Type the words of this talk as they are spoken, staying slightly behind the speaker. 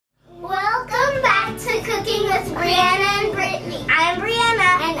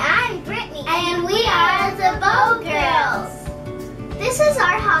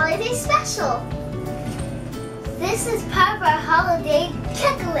This is part of our holiday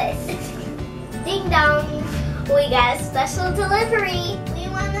checklist. Ding dong, we got a special delivery. We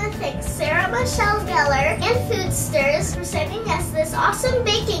want to thank Sarah Michelle Gellar and Foodstirs for sending us this awesome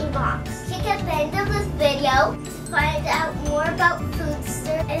baking box. Click at the end of this video to find out more about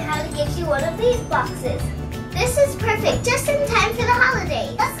Foodstirs and how to get you one of these boxes. This is perfect, just in time for the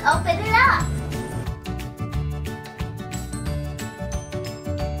holidays. Let's open it up.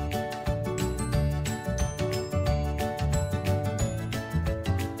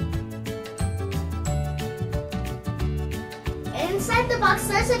 Inside the box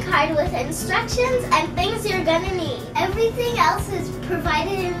there's a card with instructions and things you're gonna need. Everything else is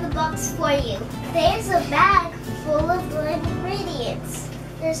provided in the box for you. There's a bag full of good ingredients.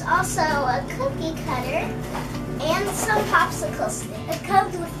 There's also a cookie cutter and some popsicle sticks. It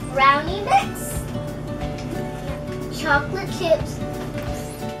comes with brownie mix, chocolate chips,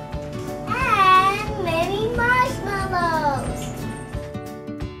 and many marshmallows.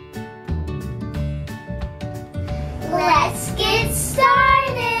 Let's get started!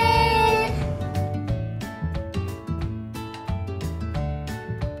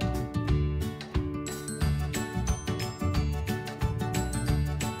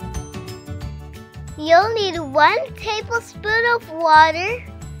 You'll need 1 tablespoon of water,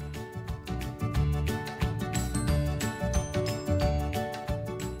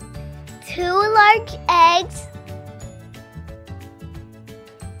 2 large eggs,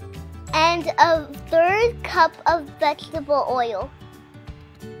 and a 1/3 cup of vegetable oil.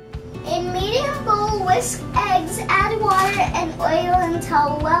 In medium bowl, whisk eggs, add water and oil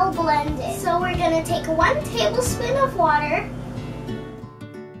until well blended. So we're gonna take 1 tablespoon of water,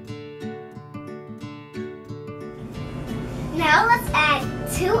 now let's add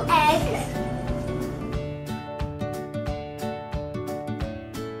 2 eggs,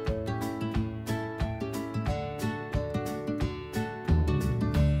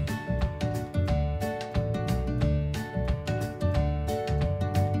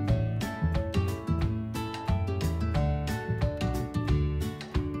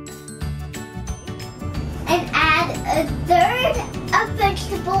 and add 1/3 of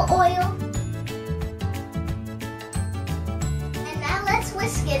vegetable oil. And now let's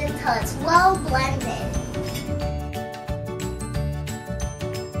whisk it until it's well blended.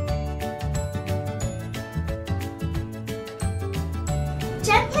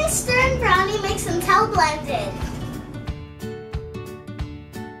 Gently stir in brownie mix until blended.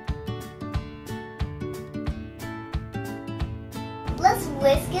 Let's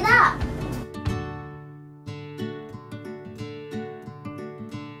whisk it up.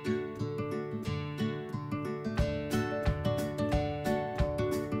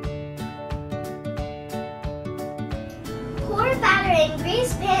 Pour batter in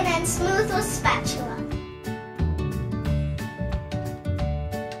greased pan and smooth with spatula.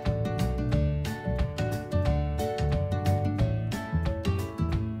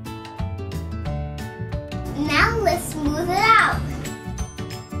 Now let's smooth it out.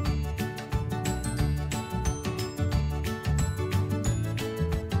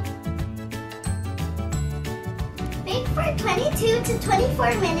 Bake for 22 to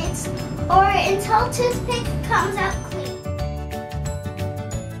 24 minutes or until toothpick comes out clean.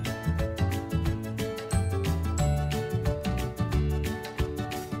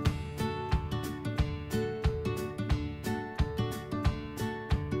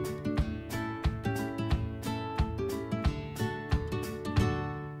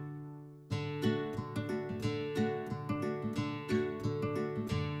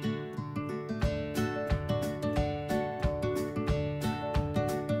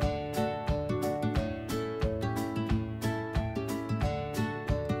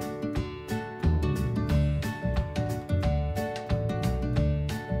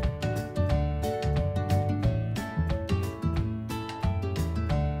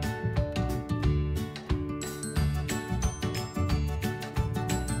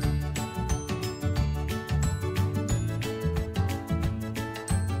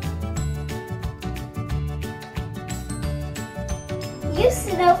 Use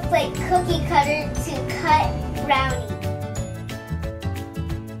Snowflake cookie cutter to cut brownies.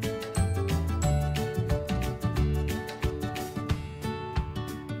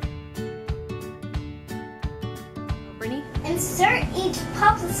 Insert each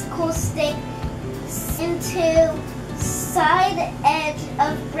popsicle stick into side edge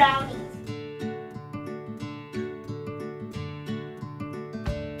of brownies.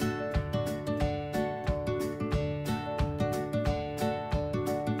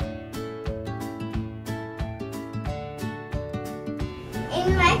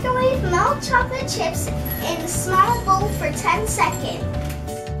 and microwave melt chocolate chips in a small bowl for 10 seconds.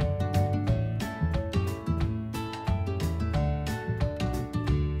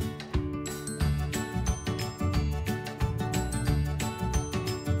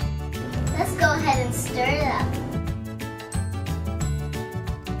 Let's go ahead and stir it up.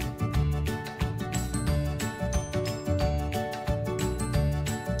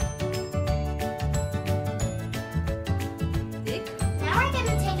 Now we're going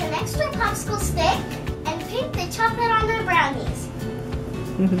to take an extra popsicle stick and paint the chocolate on the brownies.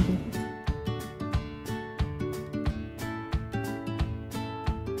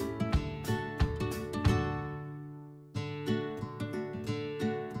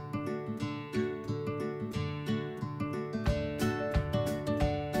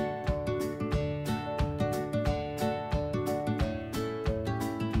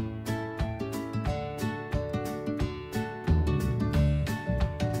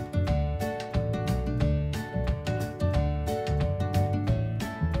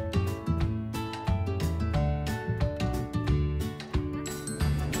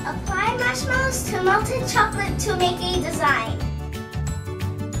 Apply marshmallows to melted chocolate to make a design.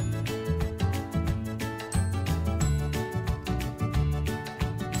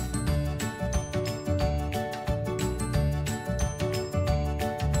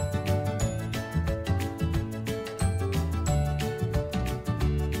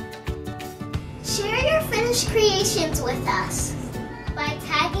 Share your finished creations with us by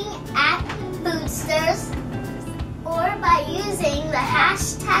tagging @Foodstirs or by using the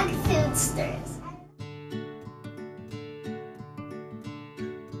hashtag Foodstirs.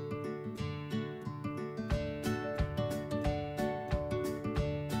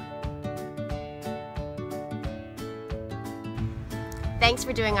 Thanks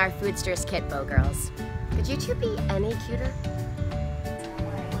for doing our Foodstirs kit, Bow Girls. Could you two be any cuter?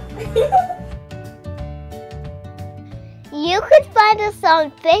 You could find us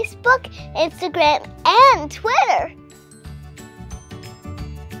on Facebook, Instagram, and Twitter.